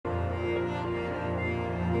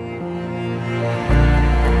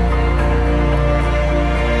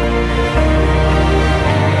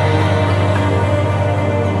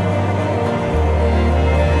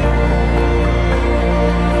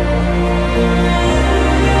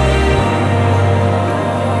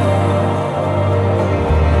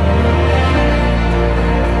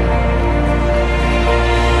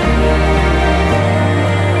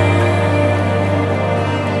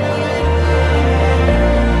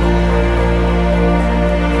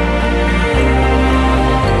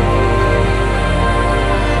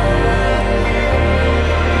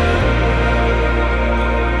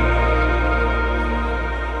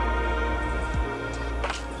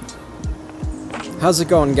How's it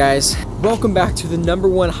going, guys? Welcome back to the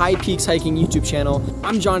 #1 High Peaks Hiking YouTube channel.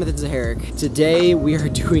 I'm Jonathan Zaharik. Today we are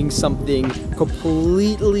doing something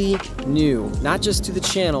completely new, not just to the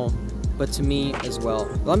channel, but to me as well.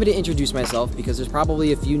 Allow me to introduce myself because there's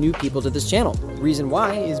probably a few new people to this channel. The reason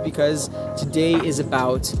why is because today is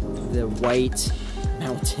about the White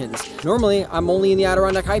Mountains. Normally, I'm only in the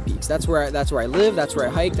Adirondack High Peaks. That's where I live, that's where I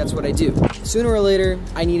hike, that's what I do. Sooner or later,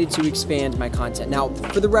 I needed to expand my content. Now,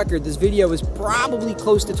 for the record, this video is probably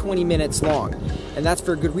close to 20 minutes long. And that's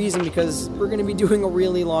for a good reason because we're gonna be doing a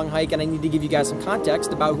really long hike and I need to give you guys some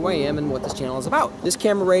context about who I am and what this channel is about. This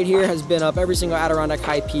camera right here has been up every single Adirondack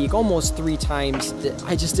High Peak almost 3 times.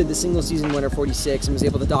 I just did the single season winter 46 and was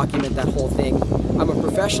able to document that whole thing. I'm a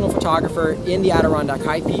professional photographer in the Adirondack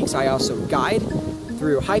High Peaks. I also guide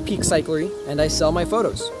through High Peak Cyclery, and I sell my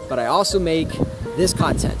photos. But I also make this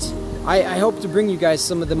content. I hope to bring you guys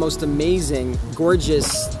some of the most amazing,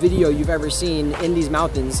 gorgeous video you've ever seen in these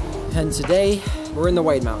mountains. And today, we're in the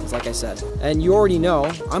White Mountains, like I said. And you already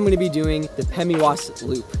know, I'm gonna be doing the Pemigewasset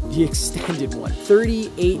Loop, the extended one.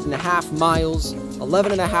 38.5 miles,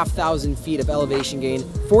 11,500 feet of elevation gain,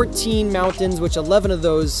 14 mountains, which 11 of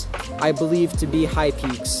those I believe to be high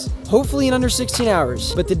peaks. Hopefully in under 16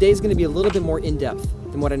 hours, but today's gonna be a little bit more in-depth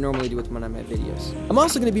than what I normally do with one of my videos. I'm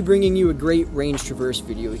also gonna be bringing you a great range traverse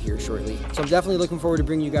video here shortly, so I'm definitely looking forward to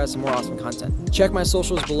bringing you guys some more awesome content. Check my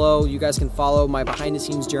socials below. You guys can follow my behind the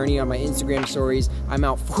scenes journey on my Instagram stories. I'm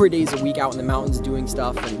out 4 days a week out in the mountains doing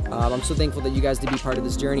stuff, and I'm so thankful that you guys to be part of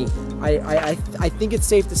this journey. I think it's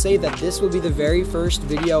safe to say that this will be the very first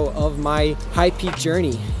video of my high peak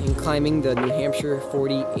journey in climbing the New Hampshire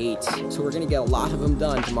 48. So we're gonna get a lot of them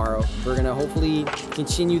done tomorrow. We're gonna hopefully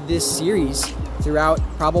continue this series throughout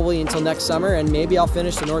probably until next summer, and maybe I'll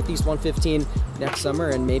finish the Northeast 115 next summer,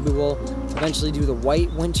 and maybe we'll eventually do the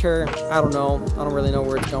White Winter. I don't know. I don't really know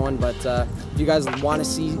where it's going, but if you guys want to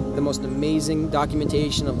see the most amazing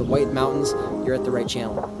documentation of the White Mountains, you're at the right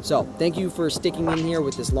channel. So thank you for sticking in here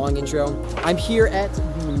with this long intro. I'm here at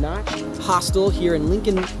the Notch Hostel here in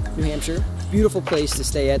Lincoln, New Hampshire. Beautiful place to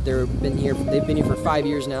stay at. They've been here for 5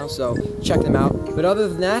 years now, so check them out. But other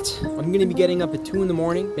than that, I'm gonna be getting up at 2 in the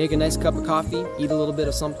morning, make a nice cup of coffee, eat a little bit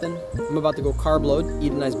of something. I'm about to go carb load,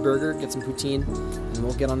 eat a nice burger, get some poutine, and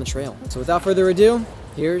we'll get on the trail. So without further ado,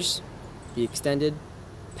 here's the extended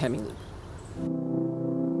Pemi Loop.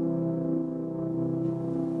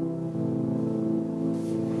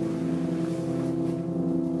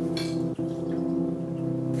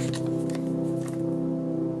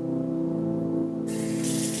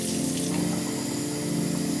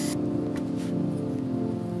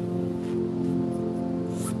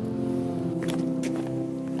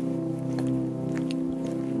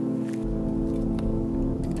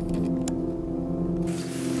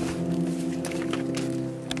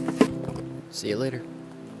 See you later.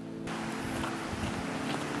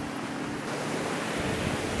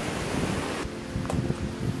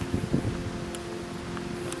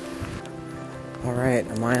 All right,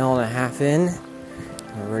 1.5 miles in.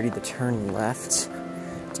 We're ready to turn left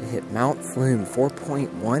to hit Mount Flume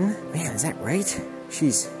 4.1. Man, is that right?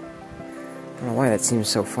 Jeez. I don't know why that seems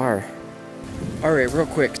so far. All right, real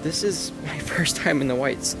quick. This is my first time in the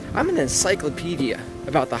Whites. I'm an encyclopedia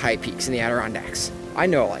about the high peaks in the Adirondacks. I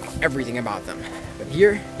know like everything about them, but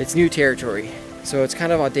here it's new territory. So it's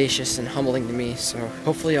kind of audacious and humbling to me. So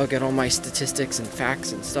hopefully I'll get all my statistics and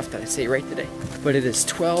facts and stuff that I say right today. But it is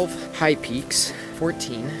 12 high peaks,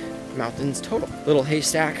 14 mountains total. Little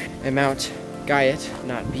Haystack and Mount Guyot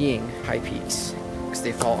not being high peaks because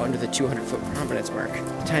they fall under the 200-foot prominence mark.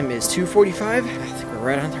 The time is 2:45. I think we're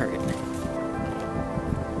right on target.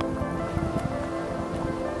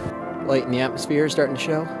 Light in the atmosphere is starting to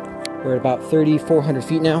show. We're at about 3,400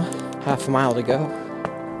 feet now, half a mile to go.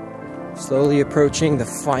 Slowly approaching the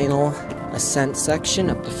final ascent section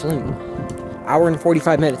up the Flume. Hour and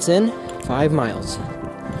 45 minutes in, 5 miles.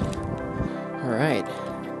 All right,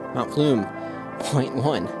 Mount Flume,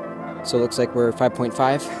 0.1. So it looks like we're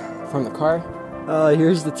 5.5 from the car.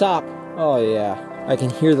 Here's the top. Oh yeah, I can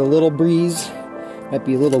hear the little breeze. Might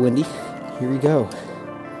be a little windy. Here we go.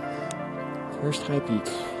 First high peak.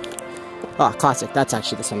 Ah, classic. That's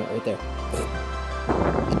actually the summit right there.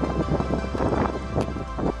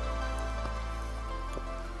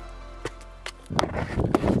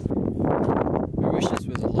 I wish this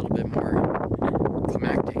was a little bit more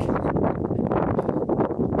climactic.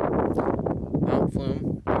 Mount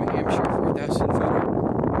Flume, New Hampshire, 4,000 footer.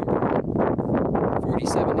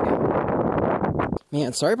 47 to go.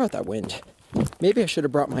 Man, sorry about that wind. Maybe I should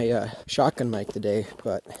have brought my shotgun mic today,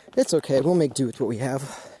 but it's okay. We'll make do with what we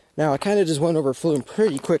have. Now, I kind of just went over Flume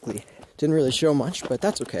pretty quickly. Didn't really show much, but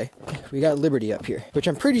that's okay. we got Liberty up here, which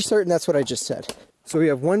I'm pretty certain that's what I just said. So we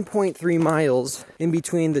have 1.3 miles in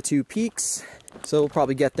between the two peaks. So we'll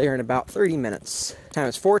probably get there in about 30 minutes. Time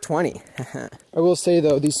is 4:20. I will say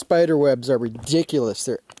though, these spider webs are ridiculous.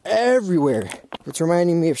 They're everywhere. It's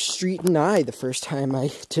reminding me of Street and I the first time I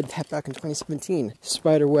did that back in 2017.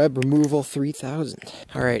 Spider web removal 3000.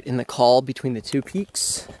 All right, in the call between the two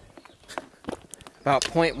peaks. About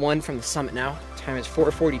 0.1 from the summit now. Time is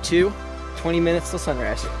 4:42. 20 minutes till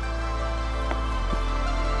sunrise.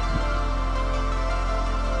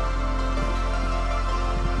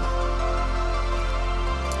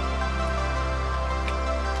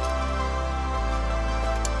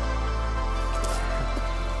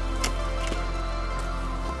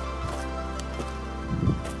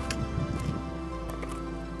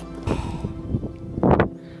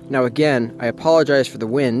 Now again, I apologize for the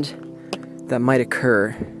wind that might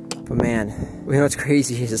occur, but man, you know what's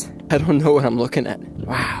crazy is I don't know what I'm looking at.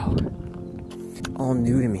 Wow, all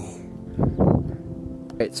new to me.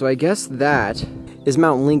 Alright, so I guess that is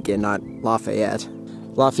Mount Lincoln, not Lafayette.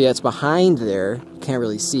 Lafayette's behind there, can't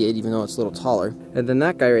really see it even though it's a little taller. And then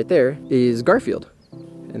that guy right there is Garfield.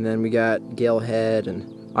 And then we got Gale Head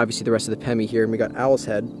and obviously the rest of the Pemi here, and we got Owl's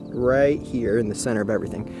Head right here in the center of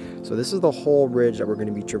everything. So this is the whole ridge that we're going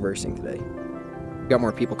to be traversing today. We got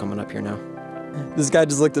more people coming up here now. This guy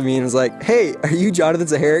just looked at me and was like, "Hey, are you Jonathan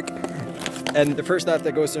Zaharic?" And the first thought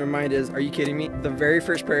that goes to my mind is, are you kidding me? The very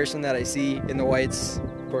first person that I see in the whites,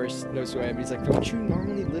 of course, knows who I am. He's like, "Don't you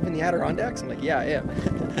normally live in the Adirondacks?" I'm like, "Yeah, I am."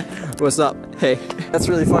 What's up? Hey, that's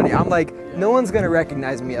really funny. I'm like, no one's going to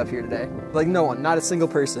recognize me up here today. Like, no one, not a single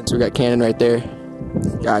person. So we got Cannon right there.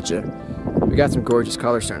 Gotcha. We got some gorgeous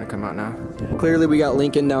colors starting to come out now. Clearly we got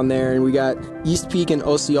Lincoln down there, and we got East Peak and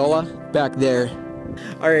Osceola back there.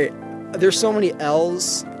 Alright, there's so many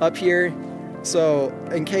L's up here, so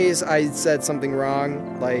in case I said something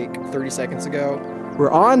wrong like 30 seconds ago,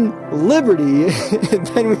 we're on Liberty, and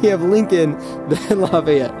then we have Lincoln, then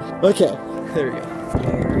Lafayette. Okay, there we go.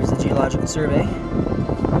 There's the geological survey.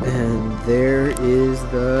 And there is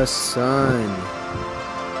the sun.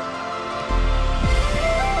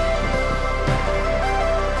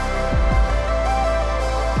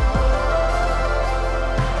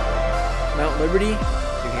 Liberty, New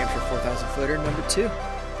Hampshire 4,000 footer, number 2.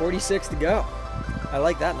 46 to go. I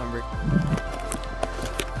like that number.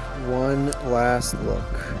 One last look.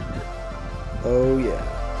 Oh yeah.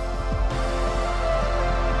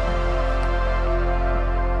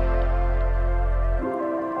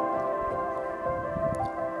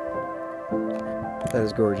 That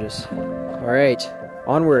is gorgeous. All right,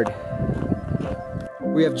 onward.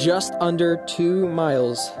 We have just under 2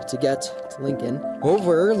 miles to get to Lincoln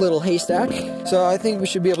over Little Haystack. So I think we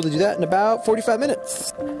should be able to do that in about 45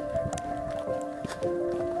 minutes.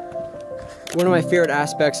 One of my favorite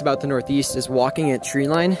aspects about the Northeast is walking at tree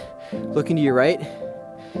line, looking to your right,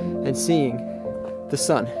 and seeing the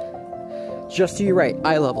sun. Just to your right,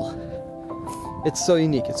 eye level. It's so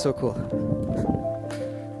unique, it's so cool.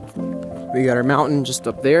 We got our mountain just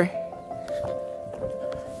up there.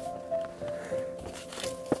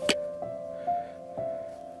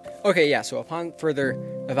 Okay, yeah, so upon further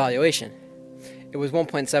evaluation, it was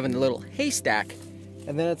 1.7 to Little Haystack,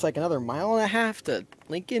 and then it's like another 1.5 miles to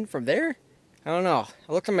Lincoln from there? I don't know.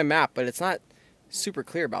 I looked on my map, but it's not super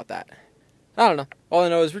clear about that. I don't know. All I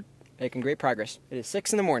know is we're making great progress. It is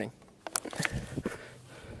 6 in the morning.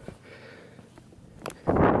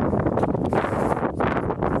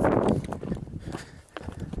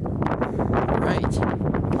 Alright.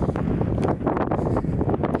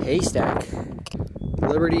 Haystack.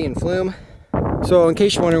 Liberty and Flume. So in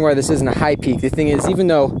case you're wondering why this isn't a high peak, the thing is, even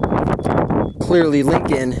though clearly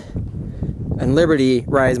Lincoln and Liberty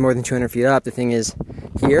rise more than 200 feet up, the thing is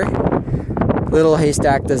here, Little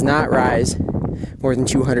Haystack does not rise more than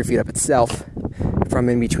 200 feet up itself from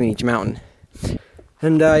in between each mountain.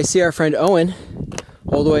 And I see our friend Owen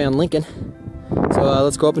all the way on Lincoln, so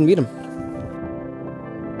let's go up and meet him.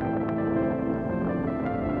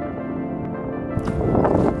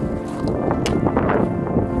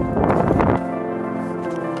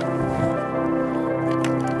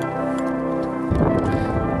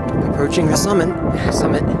 Approaching the summit.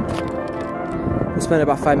 We spent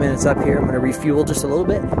about 5 minutes up here. I'm going to refuel just a little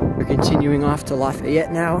bit. We're continuing off to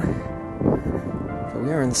Lafayette now. But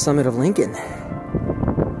we are on the summit of Lincoln.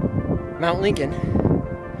 Mount Lincoln,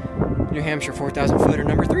 New Hampshire 4,000 footer,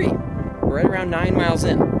 number 3. We're right around 9 miles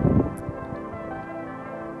in.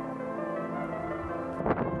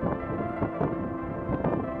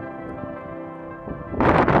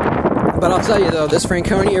 But I'll tell you though, this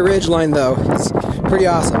Franconia ridgeline though is pretty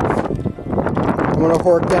awesome. I'm gonna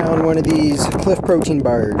hork down one of these Cliff protein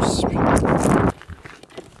bars.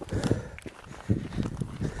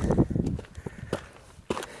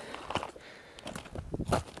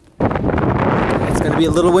 It's gonna be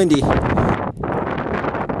a little windy.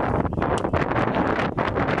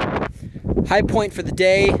 High point for the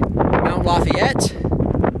day, Mount Lafayette,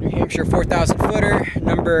 New Hampshire 4,000 footer,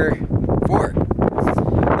 number 4.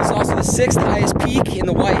 This is also the 6th highest peak in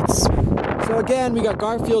the Whites. So again, we got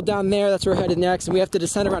Garfield down there, that's where we're headed next, and we have to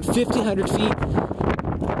descend around 1,500 feet.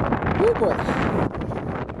 Oh boy.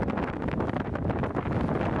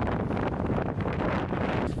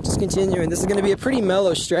 Just continuing, this is going to be a pretty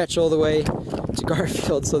mellow stretch all the way to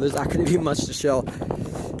Garfield, so there's not going to be much to show.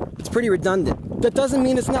 It's pretty redundant. That doesn't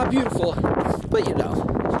mean it's not beautiful, but you know,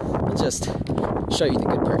 I'll just show you the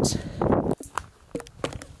good parts.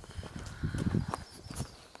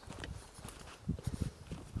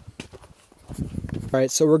 All right,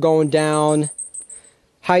 so we're going down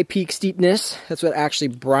high peak steepness. That's what actually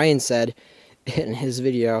Brian said in his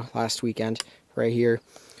video last weekend, right here.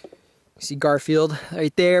 You see Garfield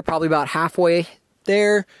right there, probably about halfway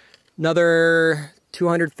there. Another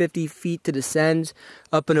 250 feet to descend,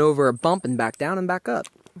 up and over a bump and back down and back up.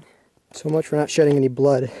 So much for not shedding any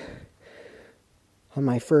blood on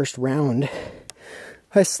my first round.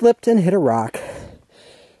 I slipped and hit a rock.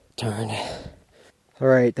 Darn. All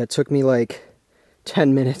right, that took me like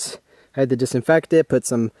 10 minutes. I had to disinfect it, put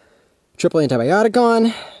some triple antibiotic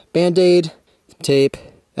on, Band-Aid, tape.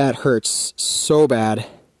 That hurts so bad.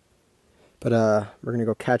 But we're gonna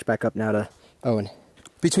go catch back up now to Owen.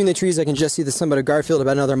 Between the trees I can just see the summit of Garfield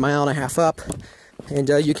about another 1.5 miles up. And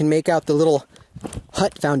you can make out the little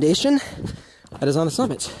hut foundation that is on the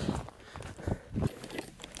summit.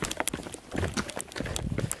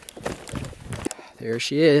 There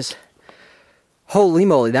she is. Holy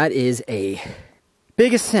moly, that is a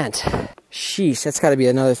big ascent. Sheesh, that's gotta be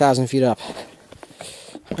another 1,000 feet up.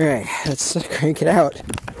 All right, let's crank it out.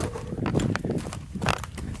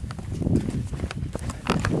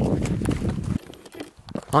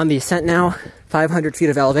 On the ascent now, 500 feet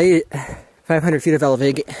of elevate, 500 feet of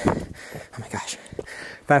elevate, oh my gosh,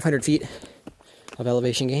 500 feet of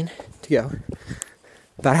elevation gain to go.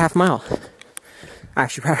 About half a mile.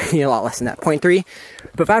 Actually, probably need a lot less than that, 0.3,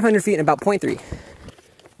 but 500 feet and about 0.3.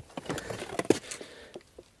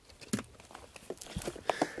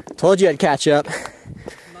 Told you I'd catch up.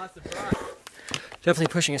 I'm not surprised.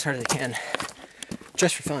 Definitely pushing as hard as I can,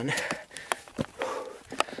 just for fun.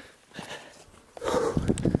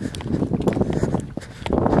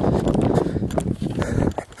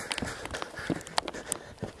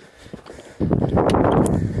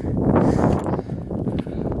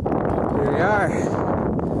 Here we are.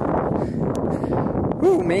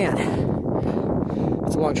 Ooh, man.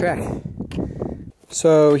 It's a long track.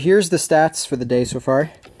 So here's the stats for the day so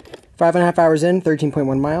far. 5.5 hours in,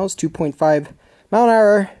 13.1 miles, 2.5 mile an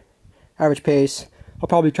hour average pace. I'll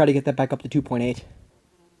probably try to get that back up to 2.8.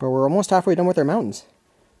 But we're almost halfway done with our mountains.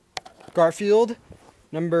 Garfield,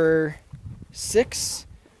 number 6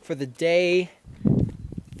 for the day,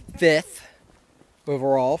 5th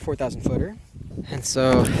overall, 4,000 footer. And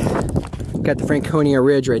so, got the Franconia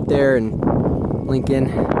Ridge right there and Lincoln.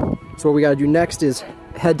 So what we gotta do next is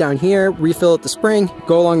head down here, refill at the spring,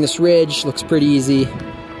 go along this ridge, looks pretty easy.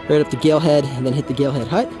 Right up to Galehead, and then hit the Galehead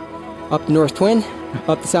Hut. Up the North Twin,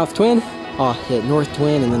 up the South Twin, hit North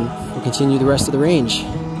Twin, and then we'll continue the rest of the range.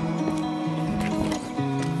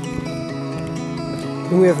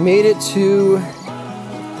 And we have made it to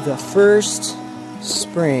the first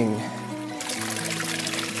spring.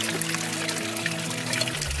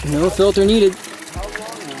 No filter needed.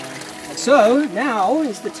 So now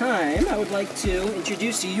is the time I would like to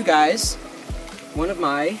introduce to you guys one of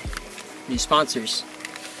my new sponsors.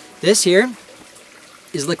 This here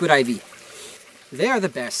is Liquid IV. They are the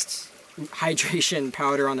best hydration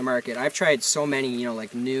powder on the market. I've tried so many, you know,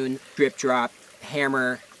 like Noon, Drip Drop,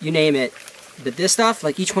 Hammer, you name it. But this stuff,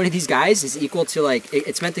 like each one of these guys is equal to like,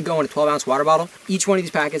 it's meant to go in a 12-ounce water bottle. Each one of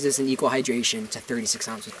these packets is an equal hydration to 36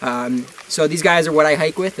 ounces. So these guys are what I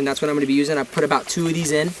hike with, and that's what I'm gonna be using. I put about 2 of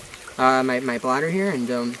these in my bladder here, and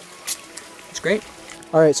it's great.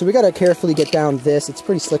 All right, so we gotta carefully get down this. It's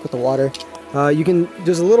pretty slick with the water.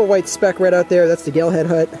 There's a little white speck right out there. That's the Galehead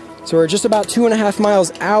Hut. So we're just about 2.5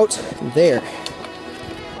 miles out there.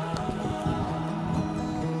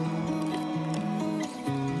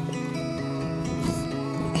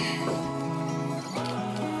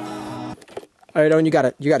 All right, Owen, you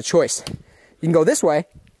got a choice. You can go this way,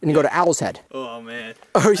 and you go to Owl's Head. Oh man.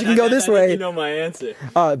 Or you can go this way. You know my answer.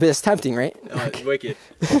 But it's tempting, right? Oh, it's wicked.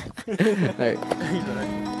 All right.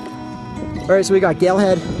 All right, so we got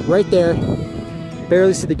Galehead right there.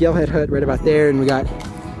 barely see the Galehead Hut right about there, and we got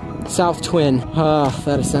South Twin. Oh,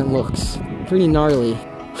 that ascent looks pretty gnarly.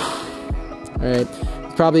 All right,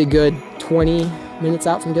 probably a good 20 minutes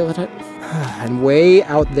out from Galehead Hut. And way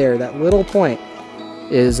out there, that little point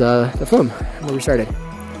is the flume where we started.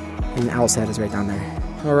 And Owl's Head is right down there.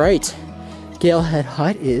 All right, Galehead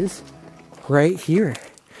Hut is right here.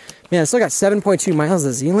 Man, I still got 7.2 miles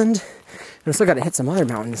to Zealand, and I still got to hit some other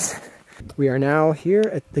mountains. We are now here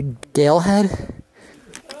at the Galehead.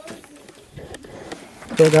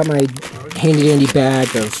 I got my handy dandy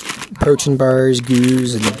bag of protein bars,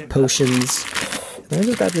 goos, and potions. And I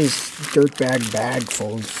just got this dirt bag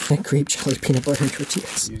full of grape jelly, peanut butter, and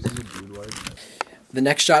tortillas. The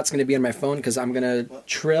next shot's going to be on my phone because I'm going to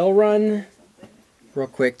trail run real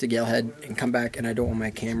quick to Galehead and come back, and I don't want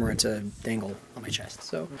my camera to dangle on my chest.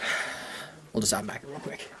 So we'll just out back real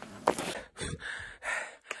quick.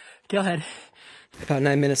 Galehead. About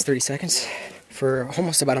 9 minutes, 30 seconds for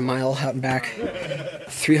almost about a mile out and back.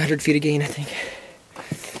 300 feet of gain, I think.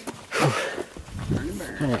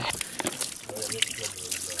 All right.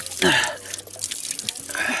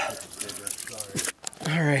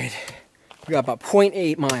 All right, we got about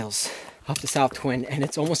 0.8 miles up the South Twin, and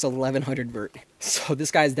it's almost 1100 vert. So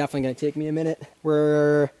this guy's definitely gonna take me a minute.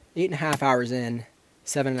 We're 8.5 hours in,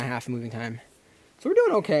 7.5 moving time. So we're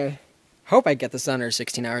doing okay. Hope I get this under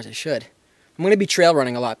 16 hours, I should. I'm gonna be trail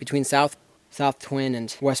running a lot between South Twin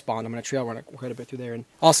and West Bond. I'm gonna trail run quite a bit through there. And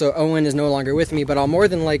also Owen is no longer with me, but I'll more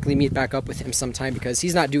than likely meet back up with him sometime because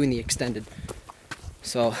he's not doing the extended.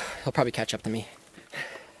 So he'll probably catch up to me.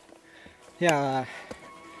 Yeah,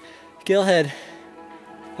 Galehead,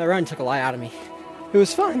 that run took a lot out of me. It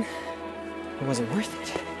was fun. It wasn't worth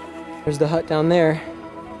it. There's the hut down there.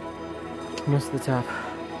 Almost to the top.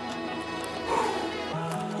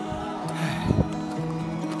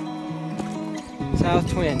 South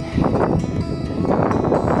Twin.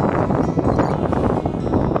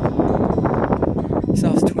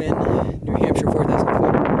 South Twin, New Hampshire, 4,000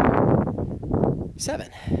 foot. 7.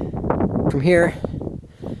 From here,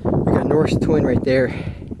 we got North Twin right there.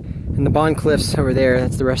 And the Bond Cliffs over there,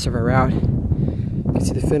 that's the rest of our route. You can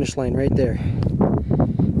see the finish line right there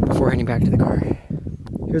before heading back to the car.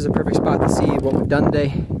 Here's a perfect spot to see what we've done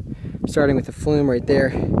today. Starting with the flume right there.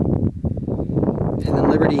 And then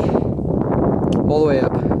Liberty all the way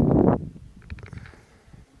up.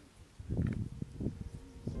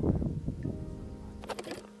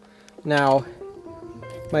 Now,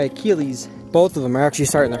 my Achilles, both of them are actually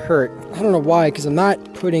starting to hurt. I don't know why, because I'm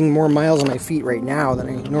not putting more miles on my feet right now than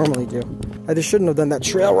I normally do. I just shouldn't have done that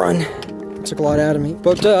trail run. It took a lot out of me.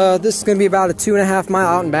 But this is going to be about a 2.5 mile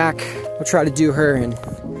out and back. We'll try to do her in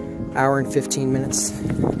an hour and 15 minutes.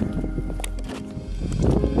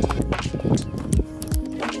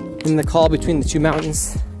 In the call between the two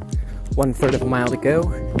mountains, 1/3 of a mile to go.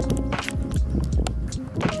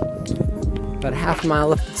 About a half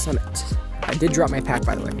mile up to the summit. I did drop my pack,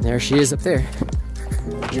 by the way. There she is up there.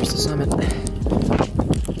 Here's the summit.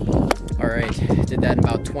 All right, did that in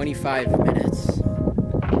about 25 minutes.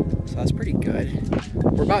 So that's pretty good.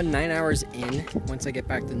 We're about 9 hours in once I get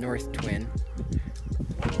back to North Twin.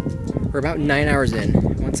 We're about 9 hours in.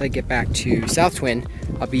 Once I get back to South Twin,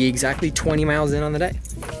 I'll be exactly 20 miles in on the day.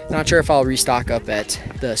 Not sure if I'll restock up at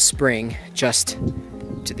the spring just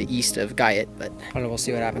to the east of Guyot, but I don't know, we'll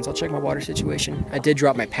see what happens. I'll check my water situation. I did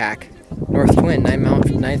drop my pack. North Twin,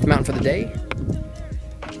 9th mountain for the day.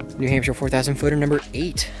 New Hampshire 4,000 footer number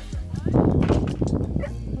 8.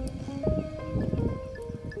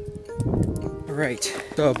 All right,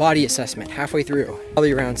 so body assessment, halfway through.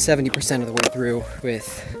 Probably around 70% of the way through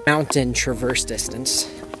with mountain traverse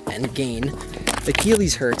distance and gain. The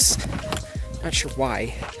Achilles hurts, not sure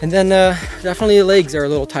why. And then definitely the legs are a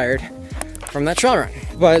little tired from that trail run.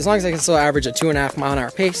 But as long as I can still average a 2.5 mile an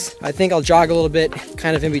hour pace, I think I'll jog a little bit,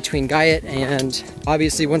 kind of in between Guyot, and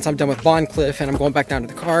obviously once I'm done with Bond Cliff and I'm going back down to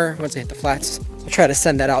the car, once I hit the flats, I'll try to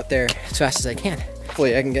send that out there as fast as I can.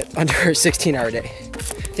 Hopefully I can get under a 16-hour day.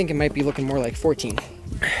 I think it might be looking more like 14.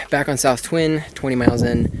 Back on South Twin, 20 miles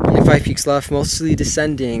in, only 5 peaks left, mostly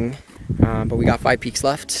descending, but we got 5 peaks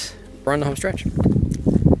left. We're on the home stretch.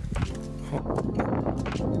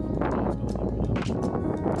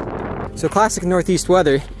 So classic Northeast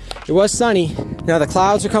weather. It was sunny. Now the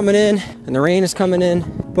clouds are coming in and the rain is coming in,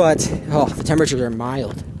 but oh, the temperatures are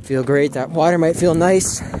mild. Feel great. That water might feel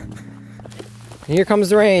nice. And here comes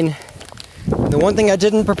the rain. And the one thing I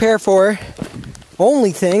didn't prepare for,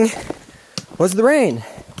 only thing, was the rain.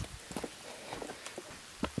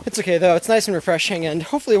 It's okay though. It's nice and refreshing, and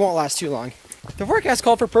hopefully it won't last too long. The forecast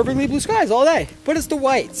called for perfectly blue skies all day, but it's the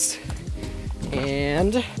whites.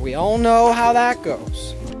 And we all know how that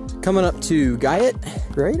goes. Coming up to Guyot,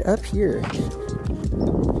 right up here.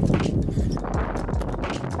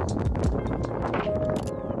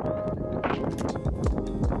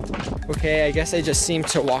 Okay, I guess I just seem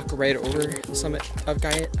to walk right over the summit of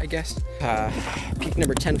Guyot, I guess. Peak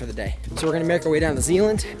number 10 for the day. So we're gonna make our way down to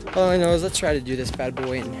Zealand. All I know is let's try to do this bad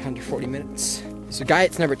boy in under 40 minutes. So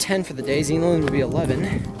Guyot's number 10 for the day, Zealand will be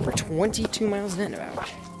 11. We're 22 miles in about.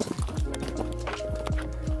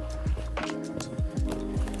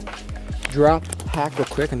 Drop pack real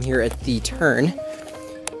quick, I'm here at the turn.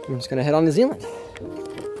 I'm just gonna head on to Zealand.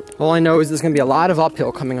 All I know is there's gonna be a lot of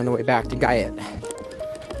uphill coming on the way back to Guyot.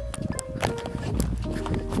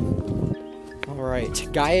 Alright,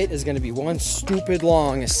 Guyot is gonna be one stupid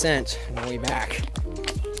long ascent on the way back.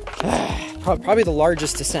 Probably the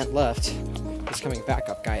largest descent left is coming back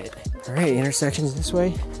up Guyot. Alright, intersections this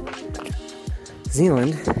way.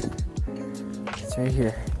 Zealand. It's right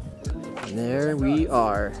here. And there we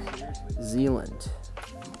are. Zealand.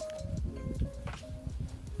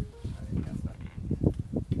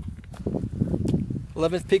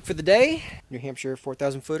 th peak for the day, New Hampshire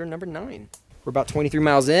 4,000 footer number 9. We're about 23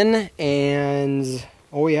 miles in, and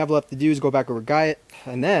all we have left to do is go back over Guyot,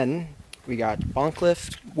 and then we got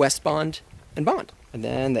Bondcliff, West Bond, and Bond, and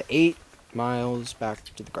then the 8 miles back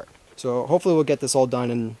to the cart. So hopefully we'll get this all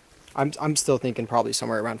done, and I'm still thinking probably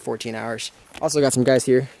somewhere around 14 hours. Also got some guys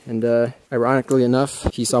here, and ironically enough,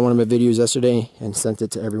 he saw one of my videos yesterday and sent it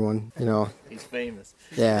to everyone, you know. He's famous.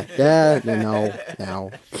 Yeah, you know,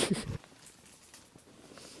 now.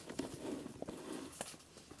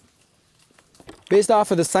 Based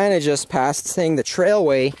off of the sign I just passed saying the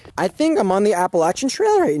Trailway, I think I'm on the Appalachian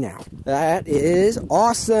Trail right now. That is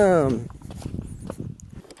awesome.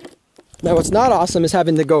 Now what's not awesome is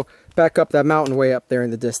having to go back up that mountain way up there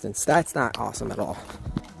in the distance. That's not awesome at all.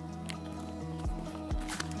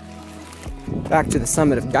 Back to the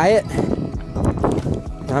summit of Guyot.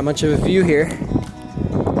 Not much of a view here.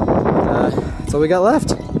 That's all we got left.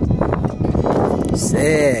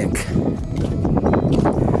 Sick.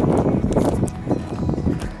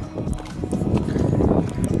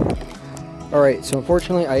 Alright, so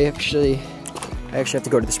unfortunately I actually have to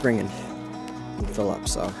go to the spring and fill up,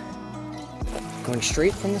 so going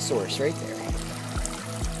straight from the source right there.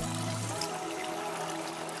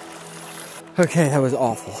 Okay, that was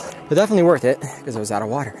awful. But definitely worth it, because I was out of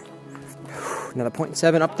water. Another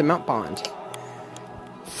 0.7 up to Mount Bond.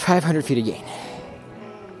 500 feet of gain.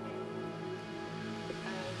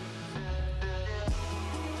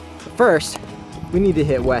 But first, we need to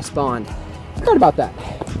hit West Bond. Forgot about that.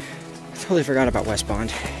 Totally forgot about West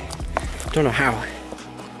Bond. Don't know how.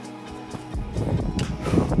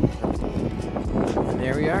 And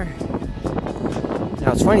there we are.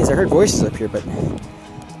 Now what's funny is I heard voices up here, but I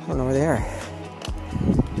don't know where they are.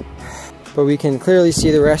 But we can clearly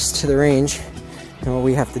see the rest of the range and what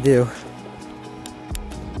we have to do.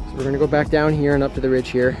 So we're gonna go back down here and up to the ridge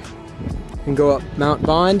here and go up Mount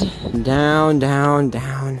Bond and down, down,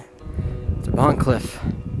 down to Bondcliff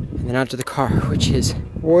and then out to the car, which is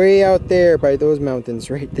way out there by those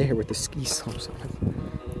mountains right there with the ski slopes on them.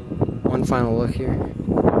 One final look here.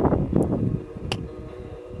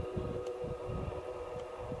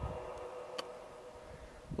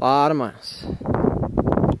 Lot of miles.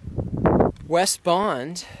 West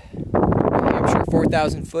Bond, New Hampshire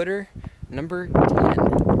 4,000 footer, number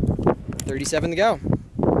 10. 37 to go.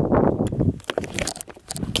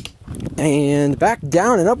 And back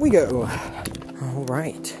down and up we go. All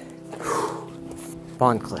right.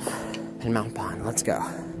 Bondcliff and Mount Bond, let's go.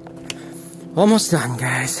 Almost done,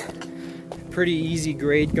 guys. Pretty easy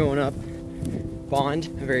grade going up Bond,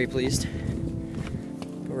 I'm very pleased.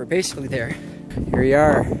 But we're basically there. Here we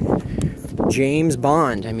are.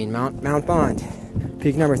 Mount Bond.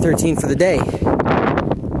 Peak number 13 for the day.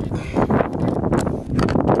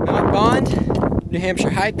 Mount Bond, New Hampshire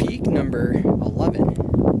high peak number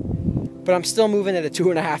 11. But I'm still moving at a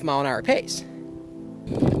 2.5 mile an hour pace.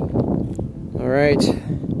 All right,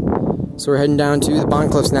 so we're heading down to the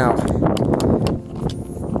Bondcliffs now.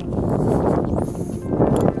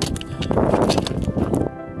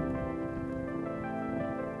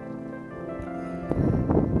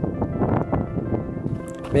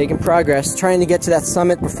 Making progress, trying to get to that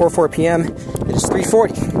summit before 4 p.m. It is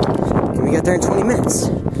 3:40. Can we get there in 20 minutes?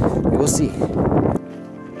 We will see.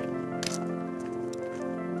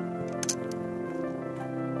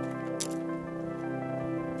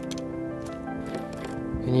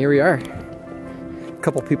 And here we are. A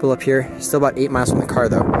couple people up here. Still about 8 miles from the car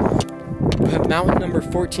though. Mountain number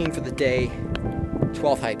 14 for the day.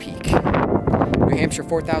 12th high peak. New Hampshire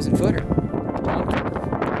 4,000 footer. New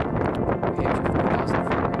Hampshire 4,000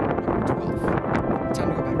 footer. Number 12. Time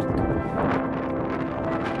to go back to the car.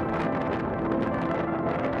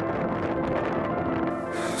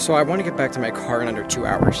 So I want to get back to my car in under 2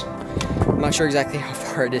 hours. I'm not sure exactly how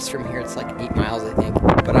far it is from here. It's like 8 miles, I think.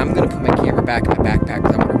 But I'm gonna put my camera back in my backpack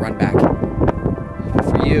because I want to run back.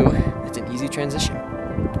 For you, it's an easy transition.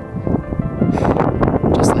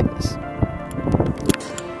 Just like this.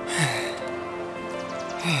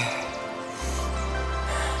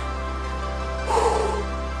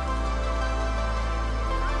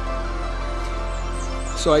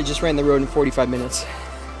 So I just ran the road in 45 minutes.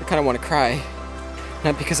 I kind of want to cry.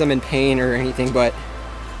 Not because I'm in pain or anything, but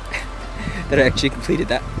that I actually completed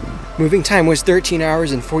that. Moving time was 13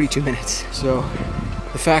 hours and 42 minutes. So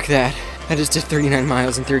the fact that I just did 39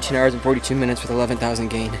 miles in 13 hours and 42 minutes with 11,000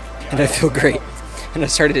 gain, and I feel great. And I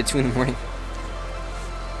started at 2 in the morning.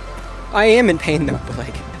 I am in pain though, but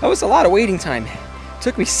like, that was a lot of waiting time. It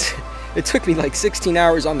took me like 16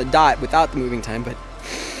 hours on the dot without the moving time, but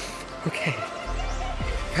okay.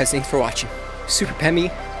 Guys, thanks for watching. Super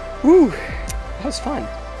Pemi. Woo! That was fun.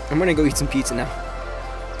 I'm gonna go eat some pizza now.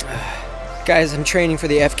 Guys, I'm training for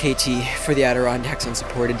the FKT for the Adirondacks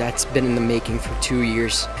Unsupported. That's been in the making for 2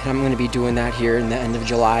 years. And I'm gonna be doing that here in the end of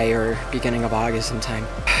July or beginning of August sometime.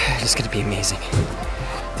 It's gonna be amazing.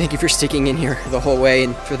 Thank you for sticking in here the whole way.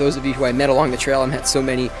 And for those of you who I met along the trail, I met so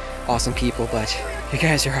many awesome people, but you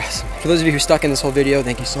guys are awesome. For those of you who stuck in this whole video,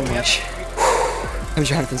 thank you so much. I'm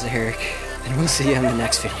Jonathan Zaharic, and we'll see you in the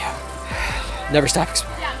next video. Never stop exploring.